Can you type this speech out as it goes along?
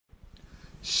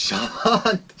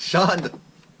Shonda.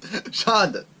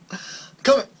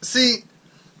 Come, see,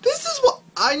 this is what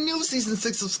I knew. Season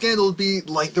 6 of Scandal would be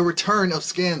like the return of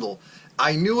Scandal.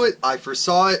 I knew it. I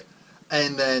foresaw it,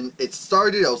 and then it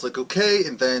started. I was like, okay,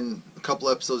 and then a couple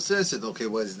episodes in, I said, okay,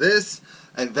 what is this?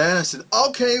 And then I said,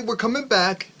 okay, we're coming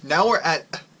back. Now we're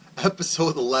at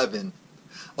episode 11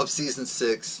 of season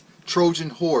 6, Trojan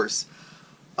Horse.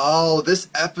 Oh, this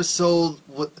episode,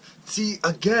 see,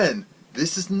 again,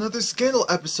 this is another Scandal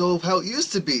episode of how it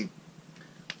used to be.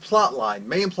 Plotline,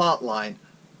 main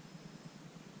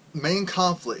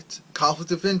conflict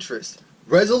of interest,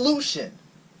 resolution.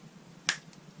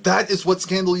 That is what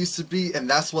Scandal used to be, and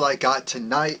that's what I got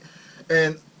tonight.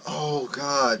 And, oh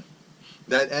god,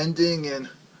 that ending, and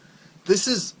this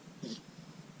is,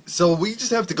 so we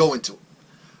just have to go into it.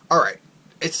 Alright,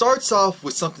 it starts off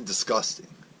with something disgusting.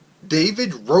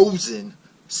 David Rosen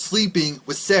sleeping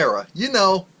with Sarah. You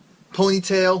know,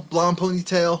 ponytail, blonde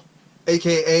ponytail,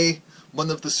 aka one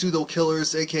of the pseudo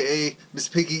killers, aka Miss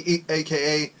Piggy,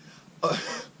 aka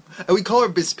and we call her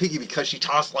Miss Piggy because she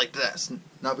talks like this,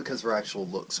 not because of her actual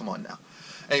looks. Come on now.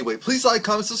 Anyway, please like,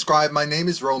 comment, subscribe. My name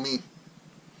is Romie.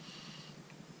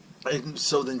 And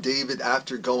so then David,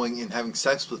 after going and having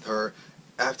sex with her,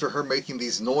 after her making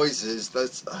these noises,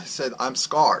 I said, I'm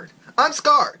scarred. I'm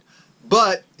scarred.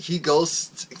 But he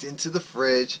goes into the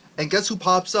fridge, and guess who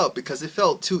pops up? Because it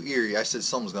felt too eerie. I said,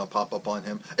 someone's going to pop up on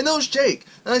him. And that was Jake.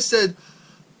 And I said,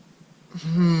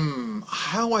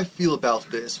 how I feel about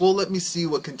this? Well, let me see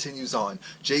what continues on.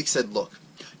 Jake said, look,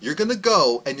 you're going to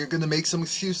go, and you're going to make some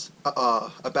excuse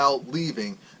about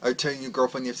leaving, or telling your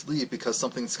girlfriend you have to leave because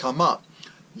something's come up.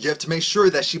 You have to make sure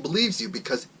that she believes you,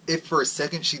 because if for a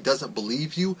second she doesn't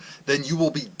believe you, then you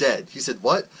will be dead. He said,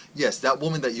 what? Yes, that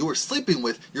woman that you were sleeping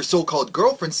with, your so-called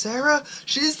girlfriend, Sarah,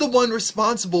 she's the one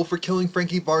responsible for killing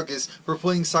Frankie Vargas, for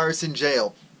putting Cyrus in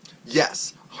jail.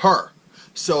 Yes, her.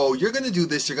 So you're going to do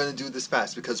this, you're going to do this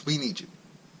fast, because we need you.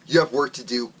 You have work to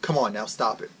do. Come on now,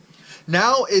 stop it.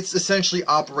 Now it's essentially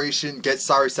Operation Get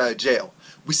Cyrus Out of Jail.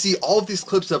 We see all of these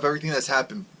clips of everything that's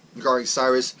happened regarding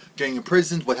Cyrus getting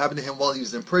imprisoned, what happened to him while he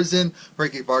was in prison,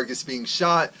 Frankie Vargas being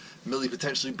shot, Millie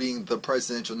potentially being the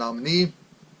presidential nominee,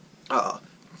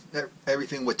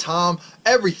 everything with Tom,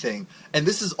 everything. And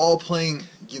this is all playing,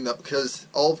 you know, because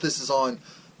all of this is on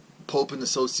Pope and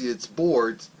Associates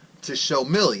board to show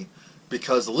Millie,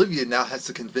 because Olivia now has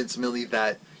to convince Millie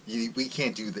that we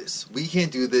can't do this. We can't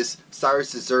do this.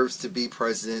 Cyrus deserves to be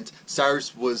president.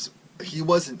 Cyrus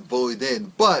wasn't voted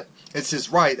in, but it's his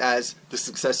right as the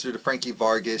successor to Frankie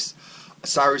Vargas.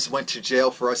 Cyrus went to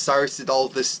jail for us. Cyrus did all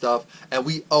this stuff, and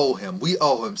we owe him. We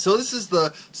owe him. So this is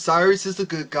Cyrus is the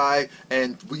good guy,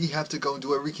 and we have to go and do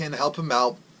whatever we can to help him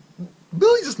out.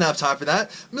 Millie doesn't have time for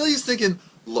that. Millie's thinking,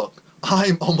 look,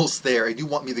 I'm almost there, and you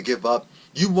want me to give up.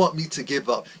 You want me to give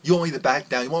up. You want me to back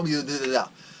down. You want me to da-da-da.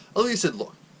 Olivia said,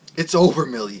 look, it's over,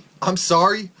 Millie. I'm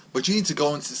sorry, but you need to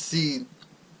go and see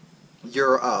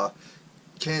your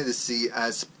candidacy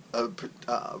as a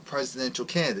presidential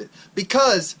candidate,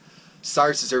 because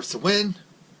Cyrus deserves to win.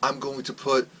 I'm going to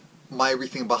put my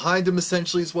everything behind him,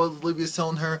 essentially, is what Olivia's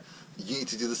telling her. You need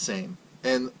to do the same.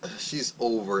 And she's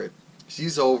over it.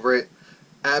 She's over it.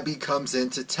 Abby comes in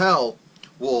to tell,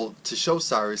 well, to show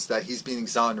Cyrus that he's being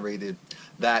exonerated.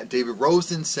 That David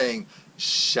Rosen saying,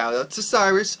 shout out to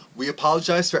Cyrus. We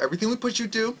apologize for everything we put you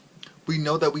through. We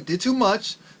know that we did too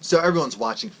much. So everyone's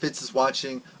watching. Fitz is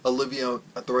watching. Olivia,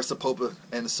 the rest of Pope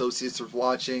and Associates are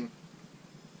watching.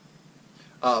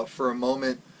 For a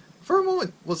moment,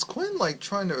 was Quinn like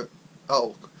trying to?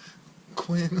 Oh,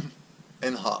 Quinn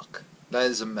and Huck. That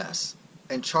is a mess.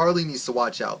 And Charlie needs to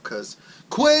watch out, because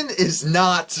Quinn is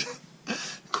not.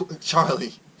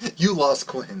 Charlie, you lost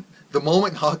Quinn. The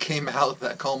moment Huck came out,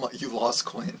 that call, you lost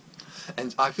Quinn.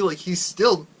 And I feel like he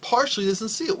still partially doesn't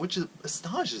see it, which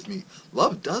astonishes me.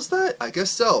 Love does that? I guess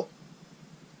so.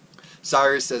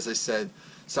 Cyrus, as I said,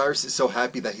 Cyrus is so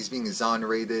happy that he's being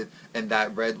exonerated, and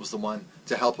that Red was the one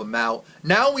to help him out.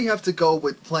 Now we have to go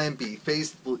with Plan B,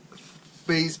 Phase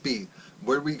B.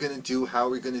 What are we going to do? How are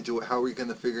we going to do it? How are we going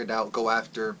to figure it out? Go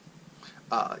after,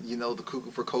 you know, the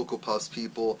Cuckoo for Cocoa Puffs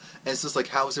people. And it's just like,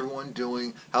 how's everyone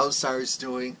doing? How's Cyrus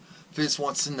doing? Fitz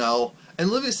wants to know. And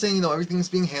Olivia's saying, you know, everything's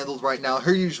being handled right now.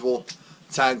 Her usual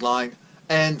tagline.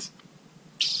 And,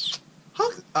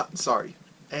 sorry.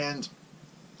 And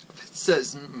Fitz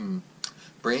says,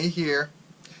 bring it here.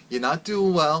 You're not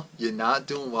doing well. You're not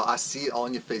doing well. I see it all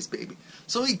in your face, baby.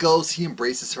 So he goes, he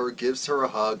embraces her, gives her a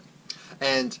hug.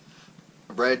 And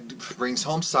Red brings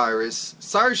home Cyrus.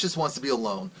 Cyrus just wants to be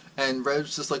alone. And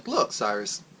Red's just like, look,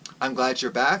 Cyrus, I'm glad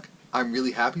you're back. I'm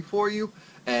really happy for you.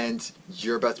 and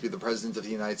you're about to be the President of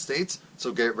the United States,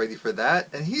 so get ready for that.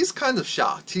 And he's kind of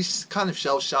shocked. He's kind of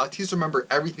shell-shocked. He's remembered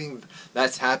everything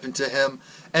that's happened to him,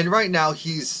 and right now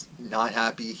he's not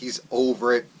happy. He's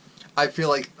over it. I feel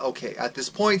like, okay, at this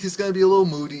point he's going to be a little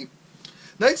moody.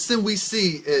 Next thing we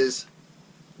see is,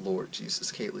 Lord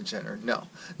Jesus, Caitlyn Jenner, no.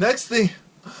 Next thing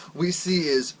we see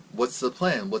is, what's the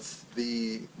plan? What's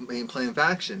the main plan of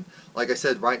action? Like I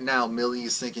said, right now Millie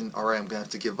is thinking, alright, I'm going to have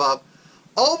to give up.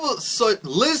 All of a sudden,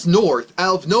 Liz North,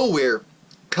 out of nowhere,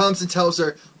 comes and tells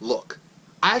her, look,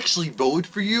 I actually voted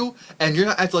for you, and you're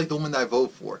not acting like the woman that I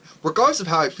voted for. Regardless of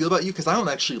how I feel about you, because I don't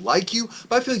actually like you,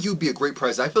 but I feel like you would be a great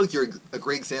president. I feel like you're a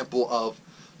great example of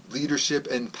leadership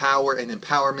and power and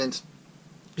empowerment.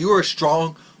 You are a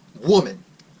strong woman,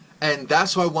 and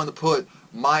that's what I want to put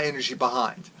my energy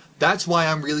behind. That's why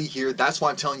I'm really here. That's why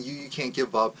I'm telling you, you can't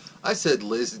give up. I said,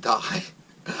 Liz, die.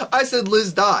 I said,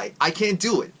 Liz, die. I can't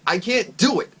do it. I can't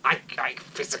do it. I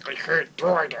physically can't do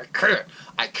it.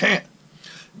 I can't.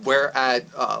 We're at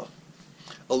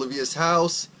Olivia's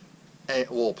house,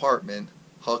 apartment.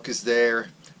 Huck is there.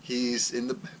 He's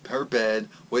in her bed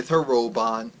with her robe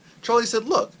on. Charlie said,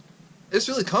 look, it's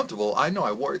really comfortable. I know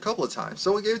I wore it a couple of times,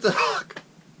 so we gave it to Huck.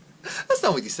 That's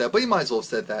not what he said, but he might as well have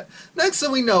said that. Next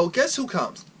thing we know, guess who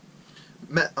comes?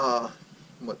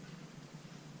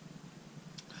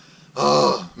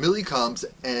 Millie comes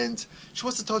and she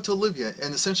wants to talk to Olivia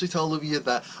and essentially tell Olivia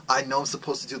that I know I'm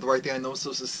supposed to do the right thing. I know I'm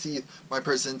supposed to cede my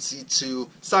presidency to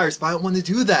Cyrus, but I don't want to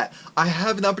do that. I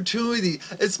have an opportunity.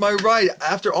 It's my right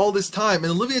after all this time.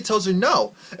 And Olivia tells her,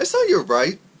 no, it's not your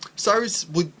right. Cyrus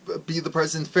would be the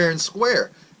president fair and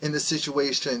square in this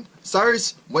situation.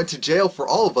 Cyrus went to jail for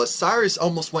all of us. Cyrus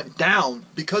almost went down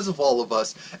because of all of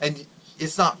us. And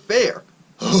it's not fair.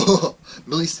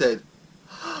 Millie said,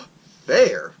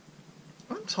 fair?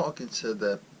 I'm talking to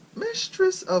the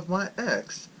mistress of my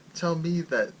ex. Tell me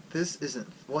that this isn't,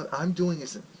 what I'm doing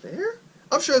isn't fair?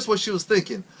 I'm sure that's what she was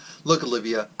thinking. Look,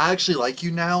 Olivia, I actually like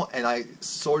you now, and I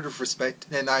sort of respect,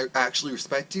 and I actually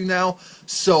respect you now,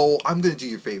 so I'm going to do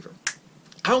you a favor.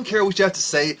 I don't care what you have to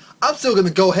say. I'm still going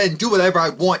to go ahead and do whatever I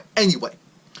want anyway.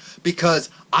 Because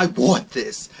I want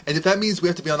this. And if that means we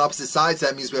have to be on opposite sides,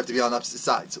 that means we have to be on opposite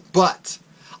sides. But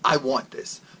I want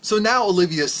this. So now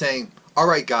Olivia is saying,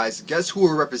 alright guys, guess who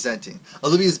we're representing?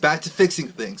 Olivia's back to fixing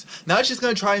things. Now she's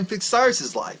going to try and fix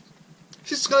Cyrus's life.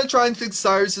 She's going to try and fix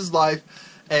Cyrus's life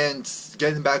and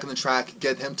get him back on the track,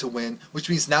 get him to win, which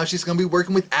means now she's going to be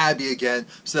working with Abby again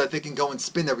so that they can go and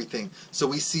spin everything. So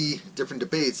we see different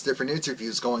debates, different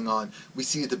interviews going on. We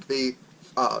see a debate,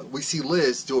 we see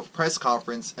Liz do a press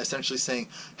conference essentially saying,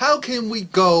 how can we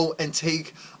go and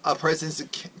take a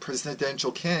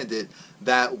presidential candidate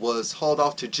that was hauled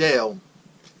off to jail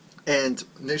and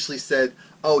initially said,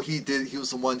 oh, he was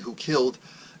the one who killed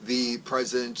the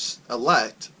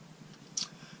president-elect,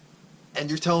 and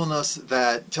you're telling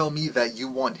me that you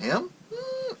want him?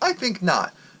 I think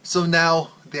not. So now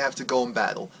they have to go and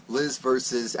battle. Liz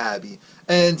versus Abby.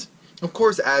 And, of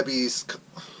course,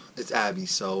 it's Abby,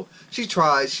 so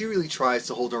she really tries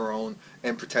to hold her own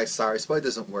and protect Cyrus, but it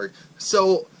doesn't work.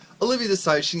 So Olivia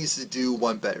decides she needs to do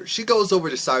one better. She goes over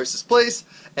to Cyrus's place,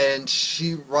 and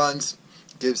she runs,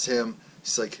 gives him,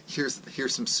 she's like,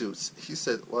 here's some suits. He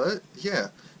said, what? Yeah,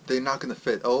 they're not going to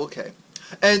fit. Oh, okay.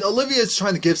 And Olivia is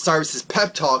trying to give Cyrus his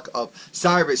pep talk of,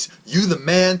 Cyrus, you the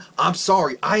man, I'm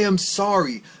sorry, I am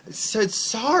sorry. It said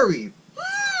sorry.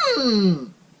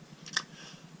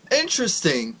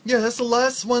 Interesting. Yeah, that's the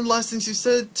last things you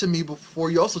said to me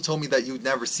before. You also told me that you'd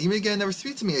never see me again, never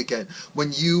speak to me again.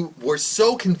 When you were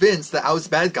so convinced that I was a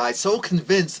bad guy, so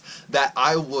convinced that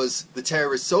I was the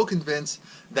terrorist, so convinced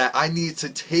that I need to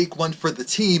take one for the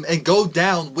team and go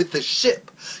down with the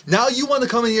ship. Now you want to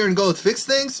come in here and go and fix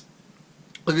things?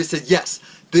 Olivia said, yes,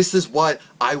 this is what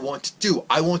I want to do.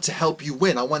 I want to help you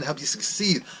win. I want to help you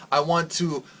succeed. I want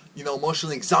to,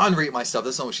 emotionally exonerate myself.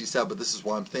 That's not what she said, but this is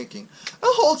what I'm thinking. The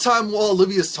whole time while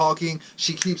Olivia's talking,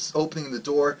 she keeps opening the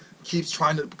door, keeps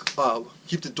trying to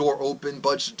keep the door open,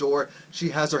 budge the door. She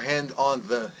has her hand on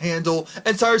the handle,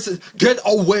 and Cyrus says, get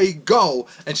away, go.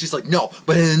 And she's like, no,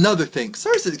 but in another thing.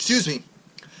 Cyrus said, excuse me,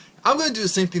 I'm going to do the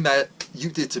same thing that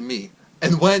you did to me.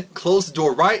 And closed the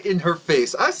door right in her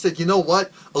face. I said, you know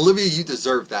what, Olivia, you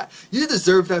deserve that. You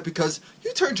deserve that because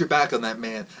you turned your back on that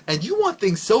man. And you want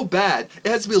things so bad,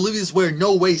 it has to be Olivia's way or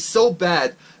no way, so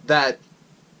bad that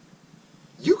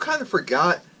you kind of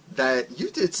forgot that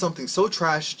you did something so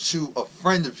trash to a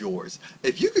friend of yours.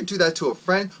 If you could do that to a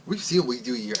friend, we've seen what you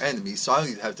do to your enemies, so I don't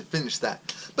even have to finish that.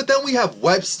 But then we have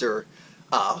Webster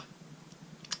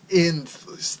in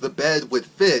the bed with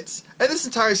Fitz, and this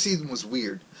entire season was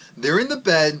weird. They're in the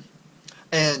bed,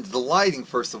 And the lighting,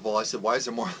 first of all, I said, why is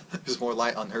there more, there's more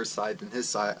light on her side than his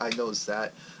side? I noticed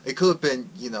that. It could have been,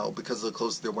 you know, because of the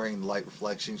clothes they're wearing, the light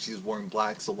reflection. She's wearing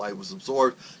black, so light was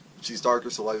absorbed. She's darker,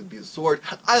 so light would be absorbed.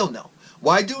 I don't know.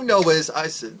 What I do know is, I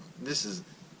said,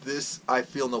 I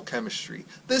feel no chemistry.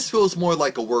 This feels more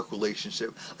like a work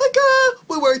relationship. Like,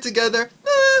 we work together,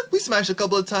 we smash a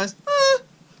couple of times,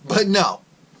 but no.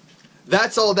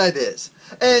 That's all that is.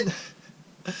 And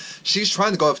she's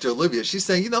trying to go after Olivia. She's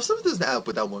saying, you know, something doesn't add up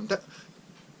with that woman.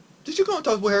 Did you go and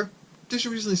talk with her? Did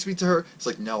you recently speak to her? It's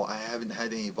like, no, I haven't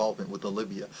had any involvement with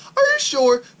Olivia. Are you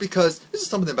sure? Because this is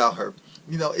something about her.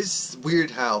 You know, it's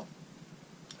weird how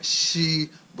she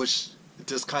was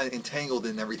just kind of entangled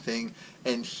in everything,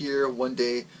 and here one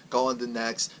day, gone the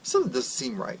next. Something doesn't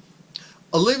seem right.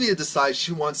 Olivia decides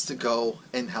she wants to go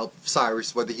and help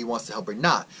Cyrus, whether he wants to help or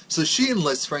not. So she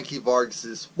enlists Frankie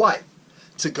Vargas's wife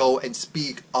to go and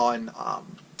speak on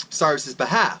Cyrus's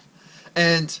behalf.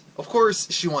 And of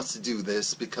course she wants to do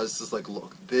this because it's like,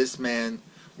 look, this man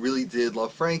really did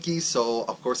love Frankie, so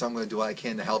of course I'm going to do what I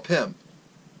can to help him.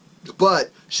 But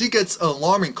she gets an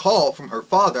alarming call from her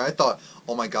father. I thought,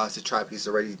 oh my god, it's a trap, he's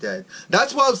already dead.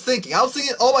 That's what I was thinking. I was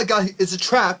thinking, oh my god, it's a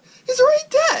trap, he's already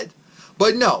dead.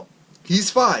 But no, he's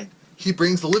fine. He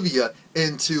brings Olivia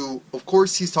into, of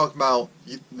course he's talking about,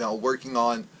 you know, working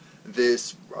on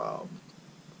this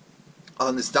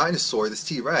dinosaur, this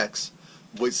T-Rex,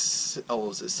 with, oh,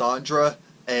 was it Sandra?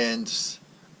 And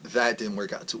that didn't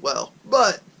work out too well.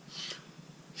 But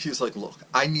he was like, look,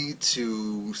 I need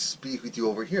to speak with you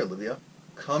over here, Olivia.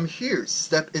 Come here,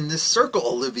 step in this circle,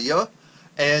 Olivia.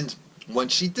 And when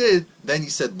she did, then he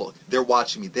said, look, they're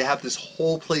watching me. They have this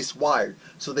whole place wired,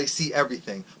 so they see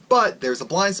everything. But there's a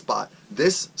blind spot.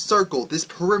 This circle, this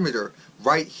perimeter,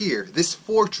 right here, this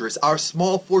fortress, our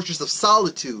small fortress of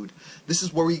solitude, this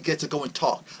is where we get to go and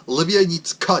talk. Olivia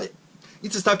needs to cut it. You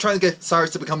need to stop trying to get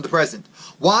Cyrus to become the president.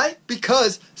 Why?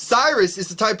 Because Cyrus is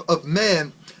the type of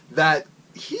man that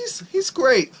he's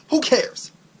great. Who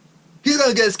cares? He's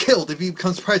going to get us killed if he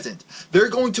becomes president. They're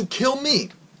going to kill me.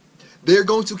 They're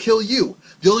going to kill you.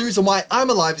 The only reason why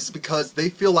I'm alive is because they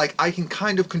feel like I can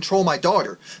kind of control my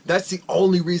daughter. That's the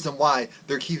only reason why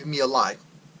they're keeping me alive.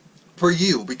 For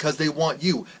you, because they want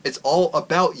you. It's all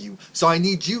about you. So I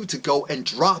need you to go and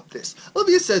drop this.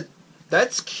 Olivia said,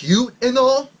 that's cute and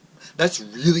all. That's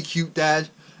really cute, Dad.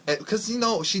 Because, you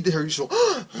know, she did her usual,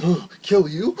 kill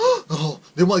you?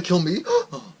 They want to kill me?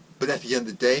 But at the end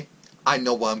of the day, I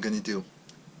know what I'm going to do.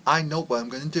 I know what I'm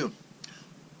going to do.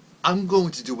 I'm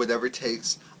going to do whatever it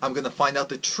takes. I'm going to find out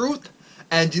the truth.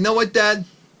 And you know what, Dad?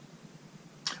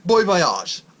 Bon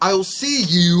voyage. I will see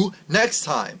you next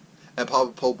time. And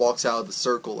Papa Pope walks out of the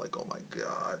circle like, oh my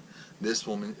god, this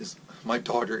woman is, my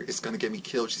daughter is going to get me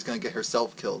killed. She's going to get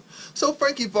herself killed. So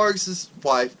Frankie Vargas'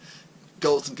 wife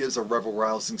goes and gives a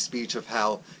revel-rousing speech of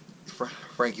how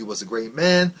Frankie was a great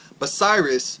man, but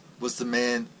Cyrus was the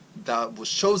man that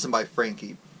was chosen by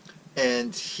Frankie.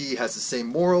 And he has the same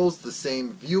morals, the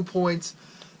same viewpoints.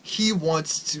 He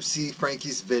wants to see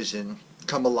Frankie's vision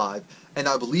come alive. And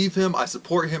I believe him, I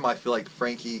support him. I feel like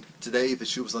Frankie today, if the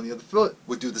shoe was on the other foot,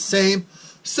 would do the same.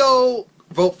 So,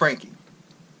 vote Frankie.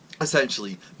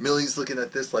 Essentially, Millie's looking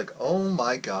at this like, oh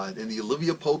my god, and the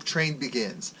Olivia Pope train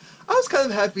begins. I was kind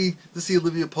of happy to see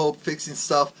Olivia Pope fixing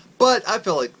stuff, but I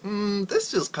felt like,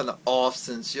 this feels kind of off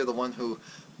since you're the one who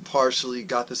partially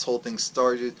got this whole thing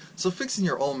started. So fixing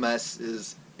your own mess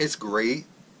it's great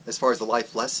as far as a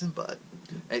life lesson, but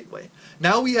anyway.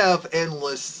 Now we have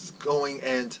analysts going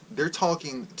and they're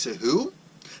talking to who?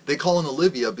 They call in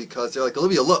Olivia because they're like,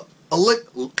 Olivia, look.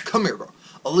 Come here, girl.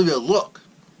 Olivia, look.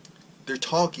 They're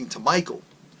talking to Michael,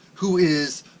 who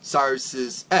is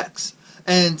Cyrus's ex.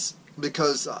 And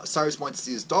because Cyrus wants to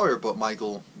see his daughter, but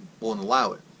Michael won't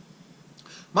allow it.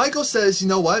 Michael says, you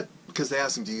know what? Because they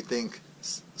ask him, do you think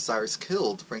Cyrus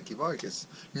killed Frankie Vargas?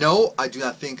 No, I do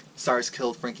not think Cyrus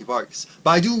killed Frankie Vargas.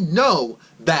 But I do know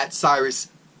that Cyrus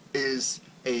is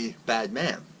a bad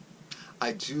man.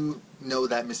 I do know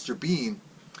that Mr. Bean,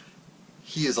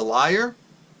 he is a liar.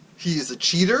 He is a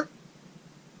cheater.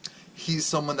 He's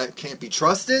someone that can't be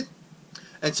trusted.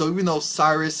 And so even though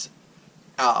Cyrus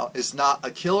is not a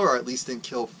killer, or at least didn't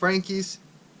kill Frankie,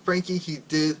 he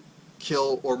did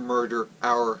kill or murder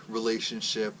our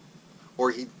relationship,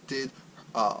 or he did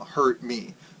hurt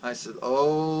me. I said,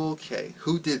 okay,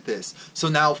 who did this? So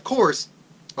now, of course,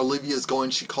 Olivia's going,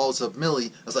 she calls up Millie.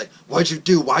 I was like, what'd you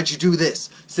do? Why'd you do this?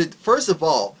 I said, first of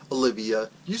all, Olivia,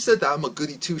 you said that I'm a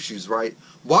goody two-shoes, right?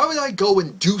 Why would I go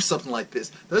and do something like this?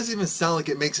 That doesn't even sound like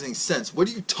it makes any sense. What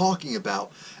are you talking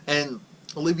about? And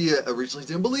Olivia originally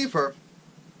didn't believe her.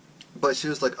 But she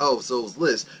was like, oh, so it was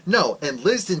Liz. No, and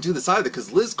Liz didn't do this either,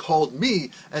 because Liz called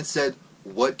me and said,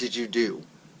 what did you do?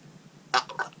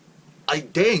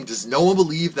 Dang, does no one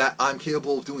believe that I'm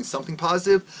capable of doing something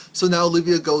positive? So now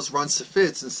Olivia runs to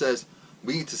Fitz and says,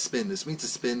 we need to spin this. We need to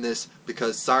spin this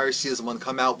because Cyrus, she doesn't want to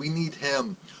come out. We need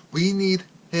him. We need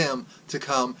him to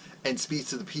come and speak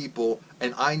to the people,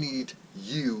 and I need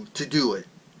you to do it.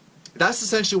 That's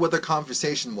essentially what their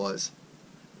conversation was.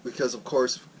 Because, of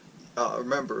course,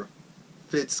 remember,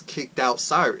 Fitz kicked out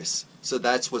Cyrus. So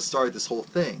that's what started this whole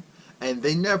thing. And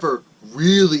they never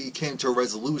really came to a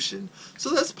resolution. So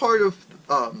that's part of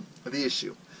the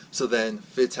issue. So then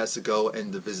Fitz has to go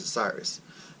and visit Cyrus.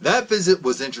 That visit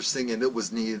was interesting and it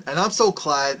was needed. And I'm so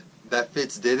glad that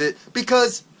Fitz did it.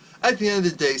 Because at the end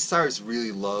of the day, Cyrus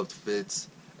really loved Fitz.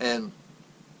 And,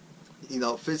 you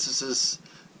know, Fitz is just...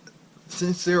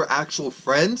 Since they were actual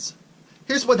friends,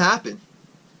 here's what happened.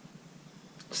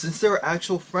 Since they were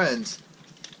actual friends...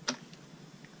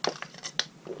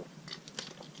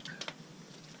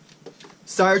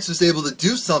 Cyrus was able to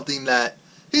do something that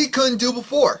he couldn't do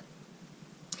before.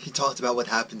 He talked about what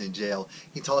happened in jail.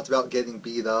 He talked about getting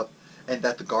beat up and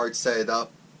that the guards set it up.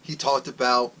 He talked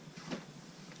about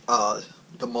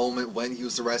the moment when he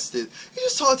was arrested. He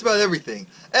just talked about everything.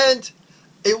 And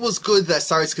it was good that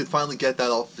Cyrus could finally get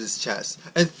that off his chest.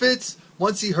 And Fitz,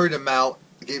 once he heard him out,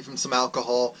 gave him some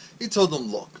alcohol, he told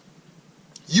him, look,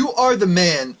 you are the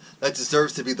man that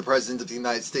deserves to be the president of the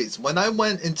United States. When I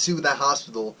went into that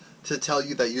hospital to tell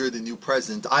you that you're the new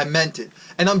president, I meant it.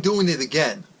 And I'm doing it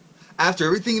again. After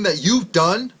everything that you've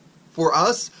done for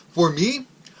us, for me,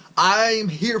 I'm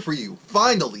here for you.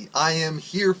 Finally, I am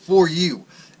here for you.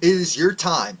 It is your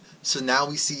time. So now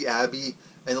we see Abby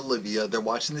and Olivia. They're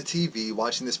watching the TV,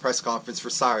 watching this press conference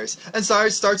for Cyrus. And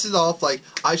Cyrus starts it off like,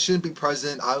 I shouldn't be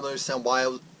president. I don't understand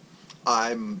why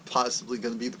I'm possibly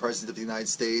going to be the president of the United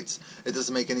States. It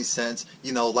doesn't make any sense.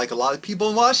 You know, like a lot of people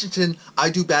in Washington,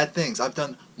 I do bad things. I've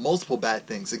done multiple bad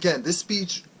things. Again, this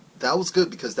speech, that was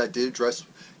good because that did address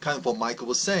kind of what Michael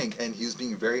was saying. And he was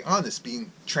being very honest,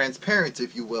 being transparent,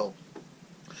 if you will.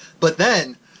 But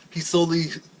then, he slowly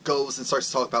goes and starts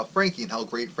to talk about Frankie and how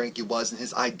great Frankie was and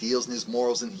his ideals and his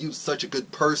morals. And he was such a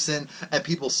good person. And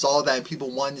people saw that and people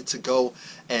wanted to go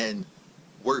and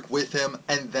work with him,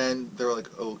 and then they're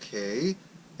like, okay,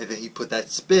 and then he put that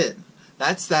spin.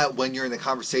 That's that when you're in a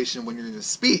conversation, when you're in a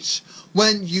speech,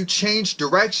 when you change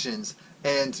directions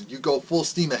and you go full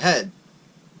steam ahead.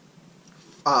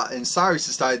 And Cyrus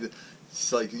decided,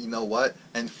 it's like, you know what,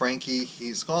 and Frankie,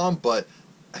 he's gone, but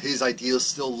his ideals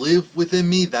still live within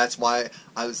me. That's why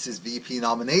I was his VP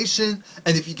nomination,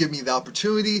 and if you give me the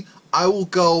opportunity, I will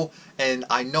go, and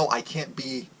I know I can't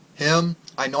be him.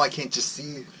 I know I can't just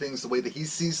see things the way that he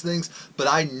sees things, but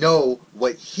I know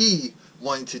what he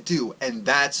wanted to do, and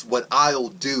that's what I'll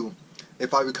do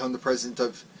if I become the president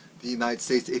of the United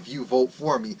States, if you vote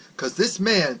for me. Because this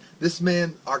man,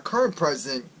 our current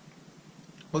president,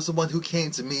 was the one who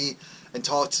came to me and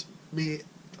talked to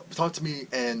me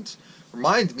and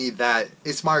reminded me that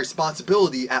it's my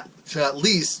responsibility to at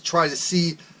least try to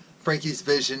see Frankie's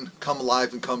vision come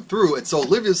alive and come through. And so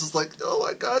Olivia's just like, oh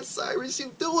my God, Cyrus,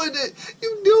 you doing it.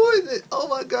 You doing it. Oh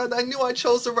my God, I knew I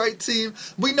chose the right team.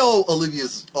 We know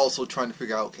Olivia's also trying to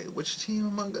figure out, okay, which team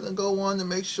am I going to go on to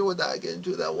make sure that I get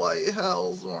into that White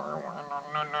House?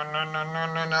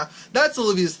 That's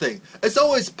Olivia's thing. It's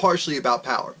always partially about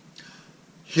power.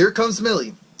 Here comes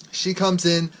Millie. She comes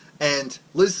in and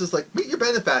Liz is like, meet your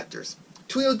benefactors.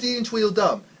 Tweedledee and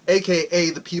Tweedledum,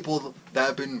 aka the people that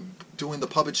have been doing the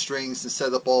puppet strings and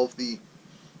set up all of the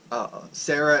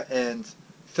Sarah and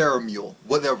Theramule,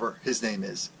 whatever his name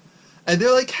is. And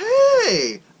they're like,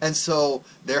 hey! And so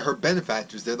they're her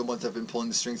benefactors. They're the ones that have been pulling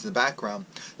the strings in the background.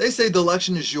 They say the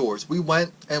election is yours. We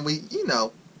went and we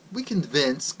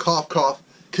convinced, cough cough,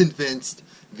 convinced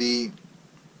the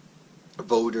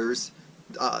voters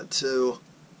to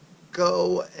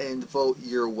go and vote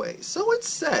your way. So it's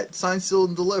set, signed, sealed,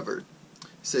 and delivered. He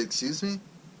said, excuse me?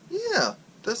 Yeah.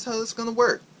 That's how it's going to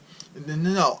work.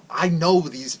 No, I know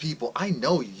these people. I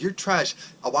know you. You're trash.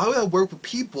 Why would I work with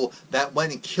people that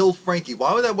went and killed Frankie?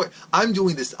 Why would I work? I'm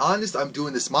doing this honest. I'm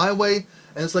doing this my way.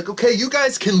 And it's like, okay, you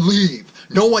guys can leave.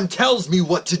 No one tells me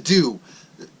what to do.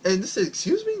 And this says,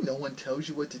 excuse me? No one tells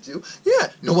you what to do?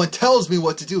 Yeah, no one tells me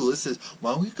what to do. Liz says,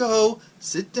 why don't we go,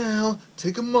 sit down,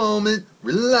 take a moment,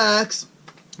 relax.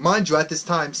 Mind you, at this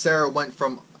time, Sarah went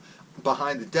from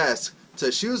behind the desk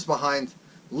to she was behind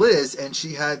Liz, and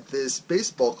she had this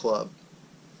baseball club,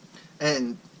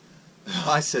 and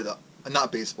I said,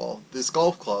 not baseball, this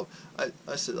golf club.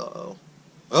 I said,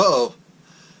 uh-oh,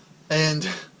 and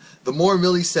the more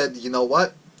Millie said, you know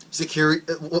what, Security.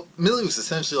 Well, Millie was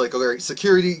essentially like, okay,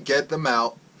 security, get them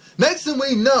out. Next thing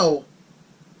we know,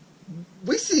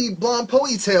 we see blonde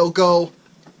ponytail go.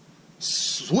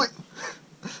 Sarah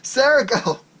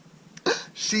go.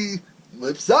 She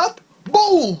lifts up.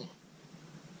 Boom.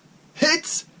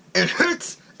 Hits and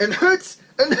hits and hits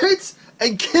and hits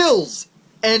and kills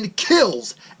and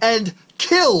kills and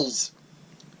kills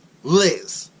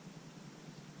Liz.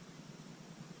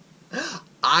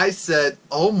 I said,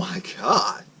 oh my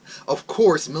god. Of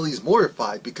course, Millie's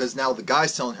mortified because now the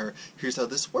guy's telling her, here's how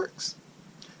this works.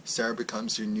 Sarah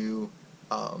becomes your new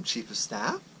chief of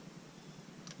staff.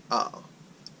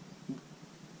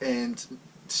 And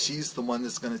she's the one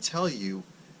that's going to tell you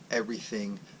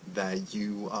everything that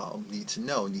you need to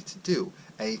know, need to do.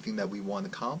 Anything that we want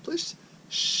accomplished,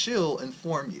 she'll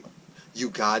inform you.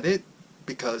 You got it?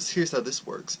 Because here's how this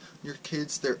works. Your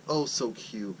kids, they're oh so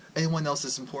cute. Anyone else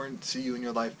that's important to you in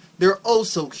your life, they're oh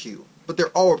so cute. But they're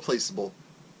all replaceable.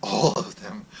 All of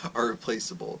them are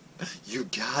replaceable. You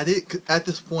got it? At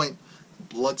this point,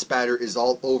 blood spatter is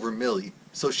all over Millie.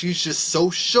 So she's just so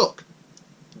shook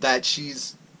that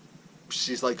she's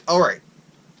like, alright,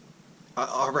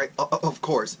 of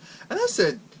course. And I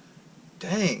said,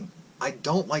 dang, I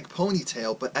don't like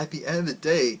Ponytail, but at the end of the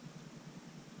day,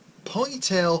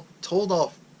 Ponytail told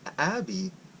off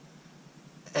Abby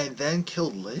and then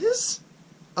killed Liz?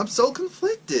 I'm so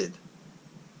conflicted.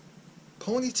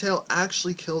 Ponytail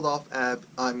actually killed off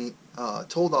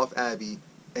told off Abby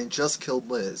and just killed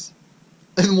Liz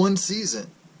in one season.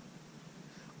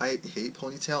 I hate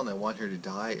Ponytail and I want her to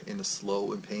die in a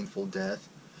slow and painful death,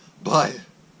 but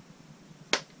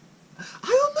I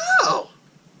don't know.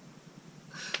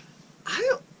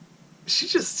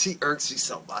 She irks me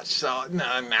so much. So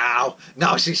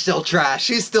no, she's still trash.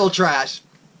 She's still trash.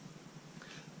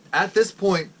 At this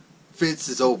point, Fitz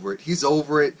is over it. He's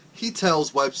over it. He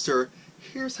tells Webster,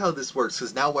 here's how this works,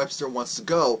 because now Webster wants to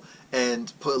go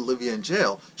and put Olivia in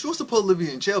jail. She wants to put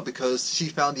Olivia in jail because she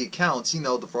found the accounts,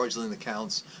 the fraudulent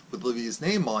accounts with Olivia's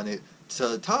name on it,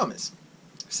 to Thomas,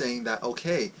 saying that,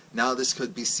 okay, now this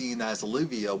could be seen as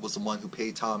Olivia was the one who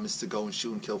paid Thomas to go and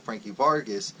shoot and kill Frankie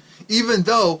Vargas, even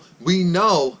though we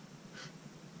know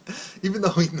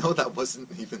that wasn't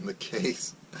even the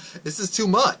case. This is too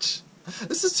much.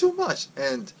 This is too much.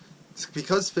 And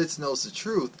because Fitz knows the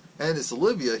truth, and it's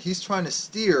Olivia, he's trying to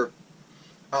steer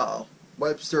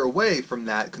Webster away from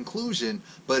that conclusion,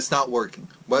 but it's not working.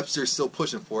 Webster's still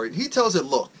pushing for it. He tells it,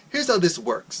 look, here's how this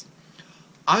works.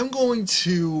 I'm going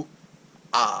to,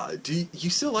 do you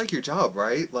still like your job,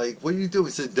 right? Like, what are you doing?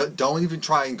 He said, don't even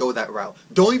try and go that route.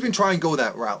 Don't even try and go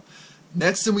that route.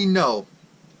 Next thing we know,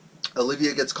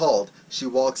 Olivia gets called. She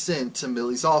walks into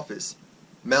Millie's office.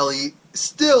 Millie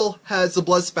still has the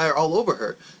blood spatter all over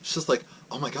her. She's just like,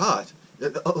 oh my god,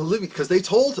 Olivia, because they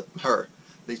told her,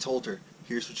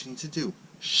 here's what you need to do.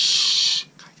 Shh,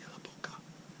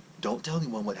 don't tell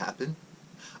anyone what happened.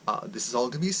 This is all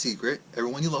going to be a secret.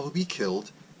 Everyone you love will be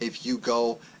killed if you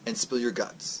go and spill your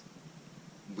guts.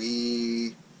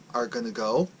 We are going to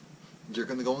go. You're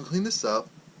going to go and clean this up.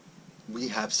 We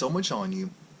have so much on you.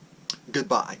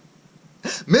 Goodbye.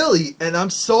 Millie, and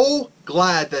I'm so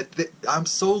glad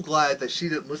that she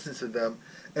didn't listen to them,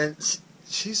 and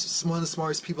she's one of the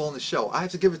smartest people on the show. I have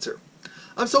to give it to her.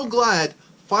 I'm so glad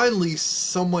finally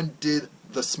someone did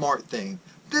the smart thing.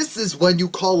 This is when you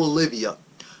call Olivia.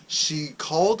 She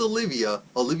called Olivia.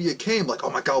 Olivia came like, oh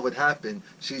my god, what happened?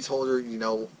 She told her,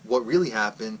 what really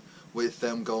happened with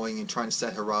them going and trying to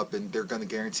set her up, and they're going to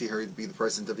guarantee her to be the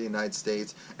president of the United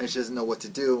States, and she doesn't know what to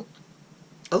do.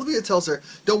 Olivia tells her,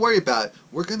 don't worry about it.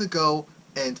 We're going to go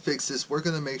and fix this. We're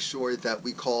going to make sure that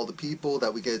we call the people,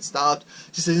 that we get it stopped.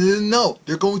 She said, no,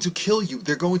 they're going to kill you.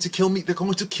 They're going to kill me. They're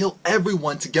going to kill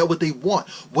everyone to get what they want.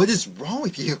 What is wrong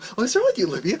with you? What's wrong with you,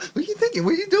 Olivia? What are you thinking?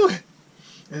 What are you doing?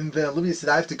 And then Olivia said,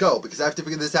 I have to go because I have to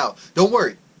figure this out. Don't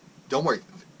worry. Don't worry.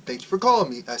 Thank you for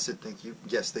calling me. I said, thank you.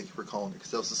 Yes, thank you for calling me,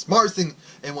 because that was the smartest thing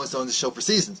anyone's done on the show for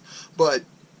seasons. But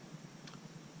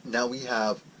now we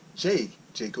have Jake.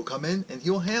 Jake will come in and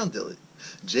he'll handle it.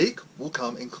 Jake will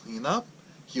come and clean up.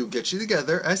 He'll get you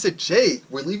together. I said, Jake,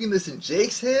 we're leaving this in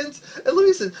Jake's hands? And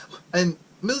Olivia said, and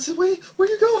Millie said, wait, where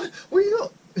are you going? Where are you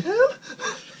going? Him?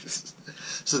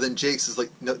 So then Jake says, like,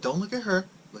 no, don't look at her.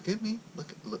 Look at me.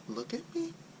 Look at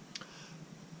me.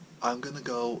 I'm going to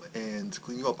go and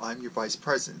clean you up. I'm your vice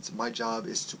president. My job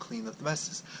is to clean up the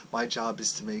messes. My job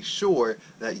is to make sure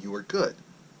that you are good.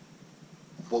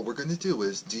 What we're going to do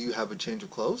is, do you have a change of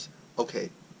clothes? Okay,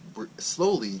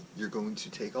 slowly you're going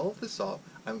to take all of this off.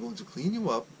 I'm going to clean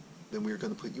you up. Then we're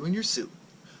going to put you in your suit.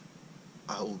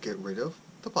 I will get rid of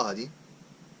the body.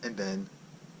 And then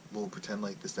we'll pretend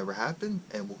like this never happened.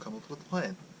 And we'll come up with a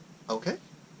plan. Okay?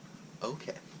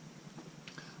 Okay.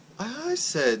 I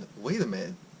said, wait a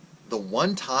minute. The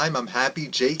one time I'm happy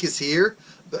Jake is here?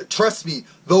 Trust me,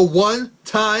 the one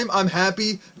time I'm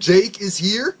happy Jake is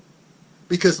here?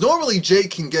 Because normally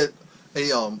Jake can get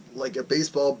a like a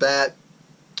baseball bat,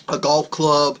 a golf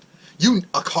club,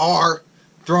 a car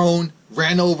thrown,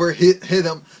 ran over, hit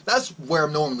him. That's where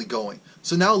I'm normally going.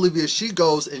 So now Olivia, she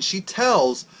goes and she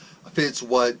tells Fitz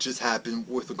what just happened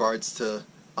with regards to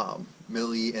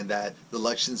Millie, and that the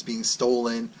election's being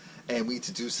stolen and we need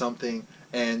to do something.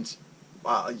 And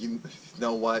you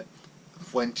know what?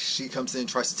 When she comes in and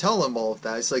tries to tell him all of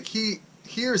that, it's like he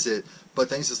hears it, but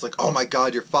then he's just like, oh my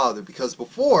God, your father. Because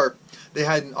before, they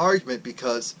had an argument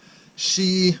because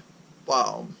she,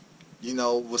 you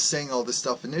know, was saying all this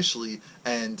stuff initially,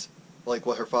 and like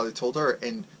what her father told her,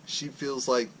 and she feels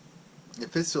like,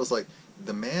 Fitz feels like,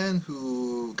 the man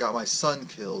who got my son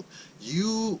killed,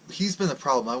 he's been a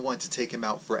problem. I want to take him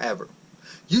out forever.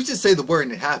 You just say the word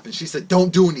and it happens. She said,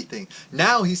 don't do anything.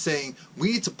 Now he's saying,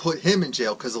 we need to put him in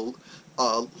jail, because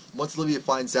once Olivia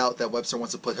finds out that Webster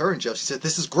wants to put her in jail, she said,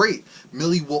 this is great.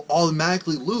 Millie will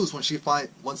automatically lose once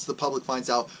the public finds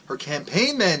out her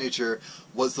campaign manager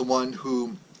was the one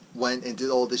who went and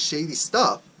did all this shady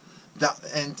stuff.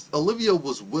 And Olivia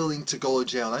was willing to go to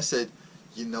jail. And I said,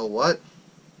 you know what?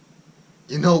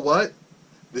 You know what?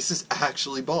 This is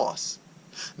actually boss.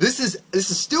 This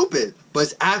is stupid, but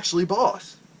it's actually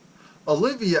boss.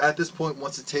 Olivia at this point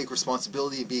wants to take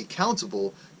responsibility and be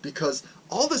accountable, because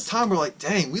all this time we're like,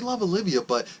 dang, we love Olivia,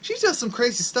 but she does some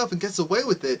crazy stuff and gets away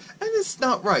with it, and it's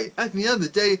not right. At the end of the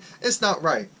day, it's not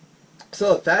right.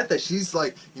 So the fact that she's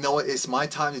like, you know what, it's my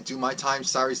time to do my time,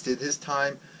 Cyrus did his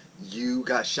time, you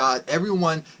got shot,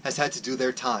 everyone has had to do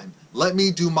their time. Let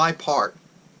me do my part.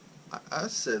 I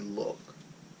said, look,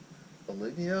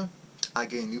 Olivia, I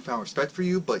gain newfound respect for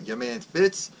you, but your man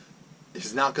Fitz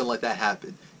is not going to let that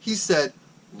happen. He said,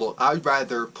 look, I'd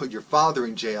rather put your father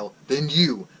in jail than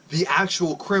you, the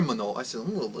actual criminal. I said,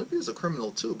 oh, Olivia's a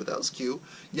criminal too, but that was cute.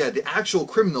 Yeah, the actual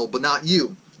criminal, but not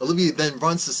you. Olivia then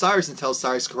runs to Cyrus and tells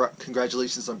Cyrus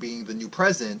congratulations on being the new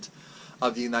president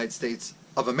of the United States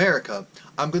of America.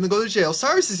 I'm going to go to jail.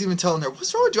 Cyrus is even telling her,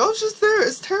 what's wrong with you? I was just there.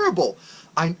 It's terrible.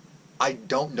 I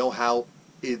don't know how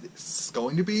it's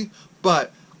going to be,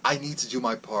 but I need to do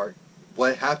my part.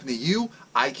 What happened to you,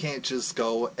 I can't just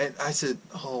go. And I said,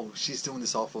 oh, she's doing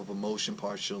this off of emotion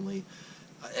partially.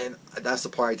 And that's the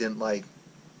part I didn't like.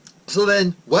 So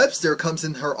then Webster comes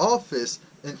in her office,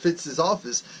 in Fitz's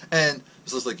office, and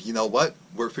so it's like, you know what?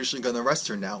 We're officially going to arrest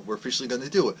her now. We're officially going to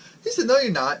do it. He said, no,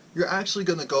 you're not. You're actually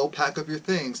going to go pack up your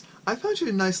things. I found you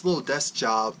a nice little desk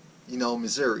job, you know,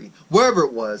 Missouri. Wherever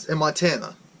it was, in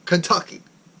Montana, Kentucky.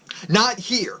 Not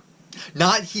here.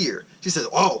 Not here. She said,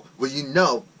 oh, well, you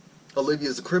know,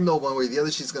 Olivia's a criminal one way or the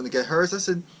other. She's going to get hers. I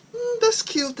said, that's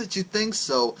cute that you think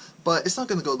so, but it's not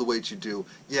going to go the way that you do.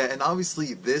 Yeah, and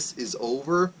obviously this is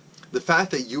over. The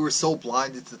fact that you were so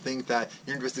blinded to think that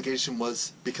your investigation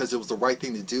was because it was the right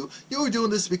thing to do, you were doing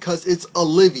this because it's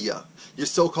Olivia, your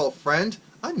so-called friend.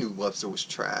 I knew Webster was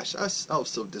trash. I was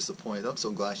so disappointed. I'm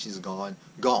so glad she's gone.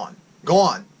 Gone.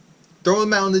 Gone. Throw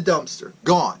him out in the dumpster.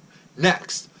 Gone.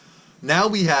 Next. Now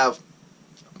we have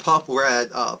we're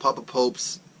at Papa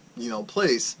Pope's, you know,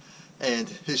 place and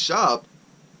his shop,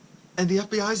 and the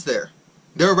FBI's there.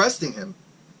 They're arresting him.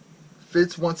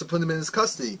 Fitz wants to put him in his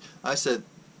custody. I said,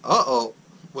 uh-oh.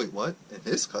 Wait, what? In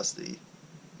his custody?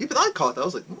 Even I caught that. I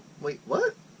was like, wait,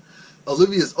 what?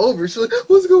 Olivia's over. She's like,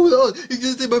 what's going on? You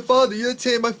just did my father. You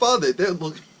detained my father.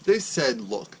 They said,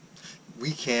 look,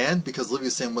 we can, because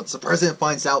Olivia's saying once the president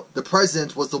finds out, the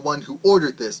president was the one who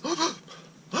ordered this.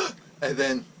 And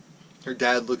then her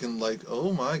dad looking like,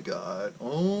 oh my God,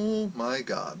 oh my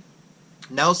God.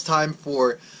 Now it's time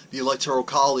for the Electoral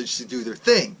College to do their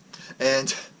thing.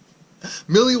 And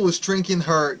Millie was drinking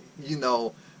her, you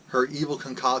know, her evil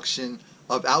concoction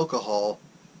of alcohol,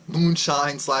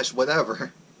 moonshine /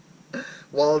 whatever,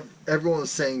 while everyone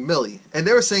was saying Millie. And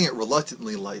they were saying it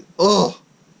reluctantly, like, oh,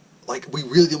 like we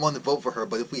really didn't want to vote for her,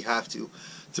 but if we have to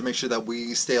make sure that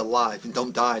we stay alive and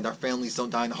don't die and our families don't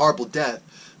die in a horrible death,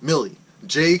 Millie.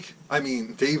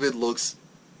 David looks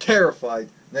terrified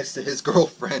next to his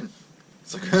girlfriend.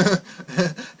 It's like,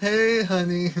 hey,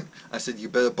 honey. I said, you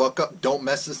better buck up. Don't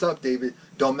mess this up, David.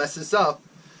 Don't mess this up.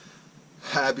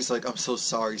 Abby's like, I'm so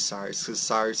sorry, Cyrus, because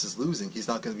Cyrus is losing. He's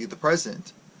not going to be the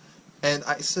president. And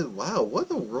I said, wow, what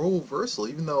a role reversal,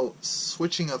 even though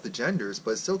switching up the genders,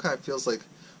 but it still kind of feels like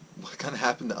what kind of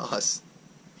happened to us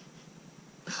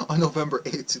on November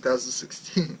 8,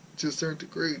 2016, to a certain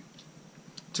degree.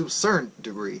 To a certain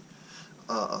degree.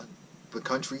 The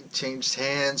country changed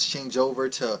hands, changed over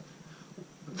to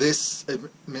this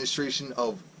administration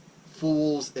of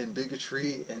fools and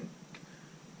bigotry and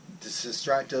to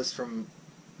distract us from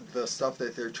the stuff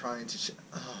that they're trying to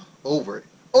over it.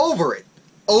 Over it.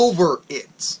 Over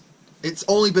it. It's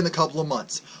only been a couple of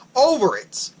months. Over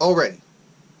it already.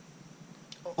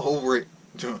 Over it.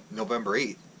 November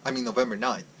 8th. I mean November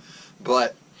 9th.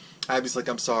 But Abby's like,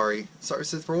 I'm sorry. Sorry,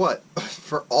 sis, for what?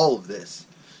 For all of this.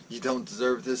 You don't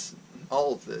deserve this.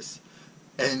 All of this.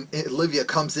 And Olivia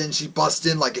comes in. She busts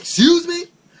in like, excuse me?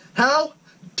 How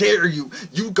dare you?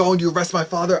 You going to arrest my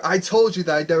father? I told you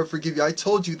that I'd never forgive you. I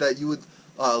told you that you would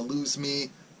lose me.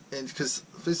 And because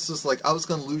Fitz was like, I was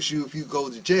going to lose you if you go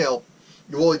to jail.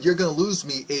 Well, you're going to lose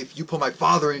me if you put my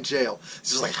father in jail.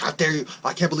 She's like, how dare you?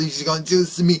 I can't believe you're going to do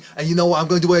this to me. And you know what? I'm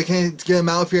going to do what I can to get him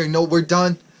out of here. And no, we're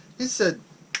done. He said,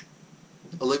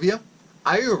 Olivia,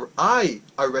 I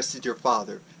arrested your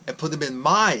father and put him in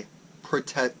my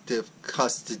protective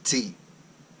custody.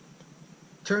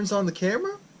 Turns on the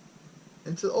camera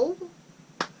into the Oval.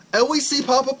 And we see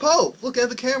Papa Pope look at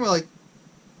the camera like,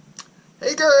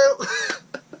 hey girl.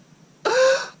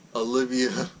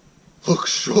 Olivia looked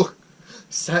shook.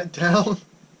 Sat down,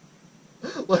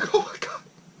 like, oh my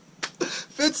god.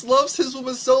 Fitz loves his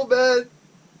woman so bad.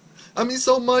 I mean,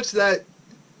 so much that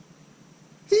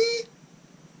he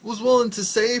was willing to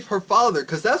save her father,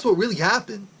 because that's what really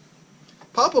happened.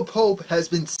 Papa Pope has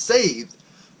been saved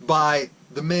by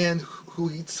the man who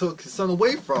he took his son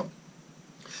away from,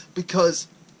 because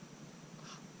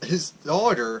his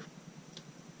daughter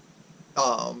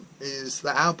is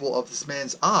the apple of this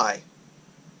man's eye.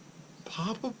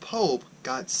 Papa Pope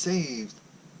got saved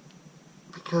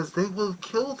because they would have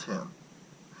killed him.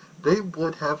 They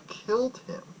would have killed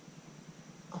him.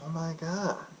 Oh my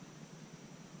god.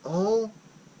 Oh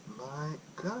my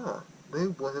god. They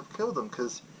would have killed him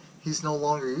because he's no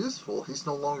longer useful. He's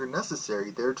no longer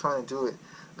necessary. They're trying to do it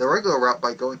the regular route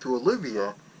by going through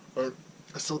Olivia. And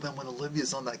so then when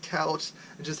Olivia's on that couch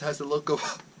and just has the look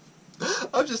of,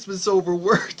 I've just been so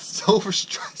overworked, so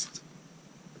overstressed.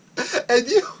 And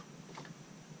you...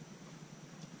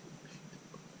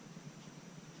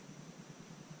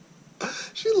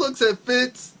 She looks at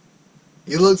Fitz.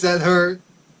 He looks at her.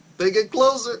 They get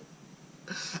closer.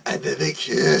 And then they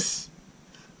kiss.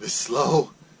 The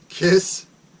slow kiss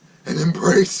and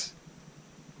embrace.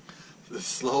 The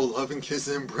slow loving kiss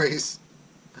and embrace.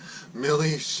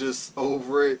 Millie's just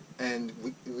over it. And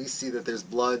we see that there's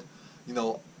blood, you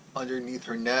know, underneath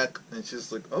her neck. And she's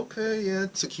just like, okay, yeah,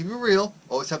 to keep it real.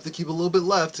 Always have to keep a little bit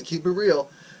left to keep it real.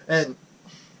 And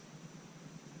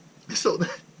so then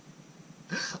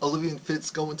Olivia and Fitz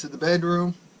go into the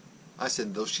bedroom. I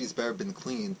said, those sheets better been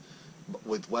cleaned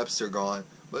with Webster gone.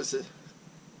 But I said,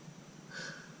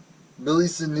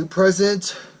 Millie's the new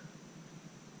president.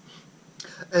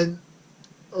 And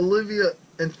Olivia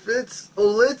and Fitz,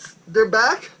 OLITZ, they're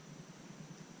back.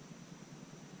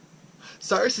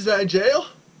 Cyrus is out of jail.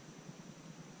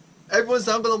 Everyone's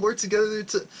now going to work together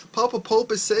to... Papa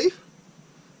Pope is safe.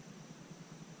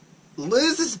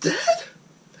 Liz is dead.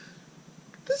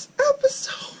 This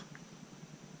episode.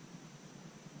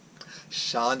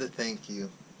 Shonda, thank you.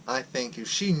 I thank you.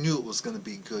 She knew it was going to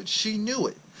be good. She knew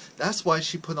it. That's why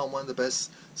she put on one of the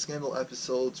best Scandal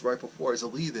episodes right before as a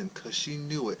lead-in, because she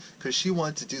knew it. Because she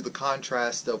wanted to do the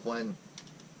contrast of when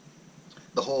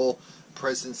the whole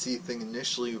presidency thing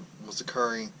initially was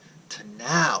occurring to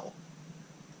now.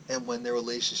 And when their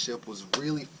relationship was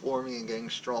really forming and getting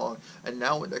strong. And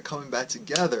now when they're coming back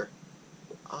together.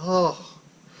 Oh,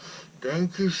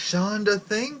 thank you, Shonda.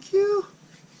 Thank you.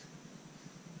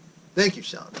 Thank you,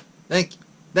 Shonda. Thank you.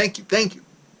 Thank you. Thank you.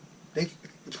 Thank you.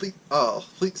 Please,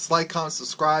 please like, comment,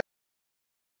 subscribe.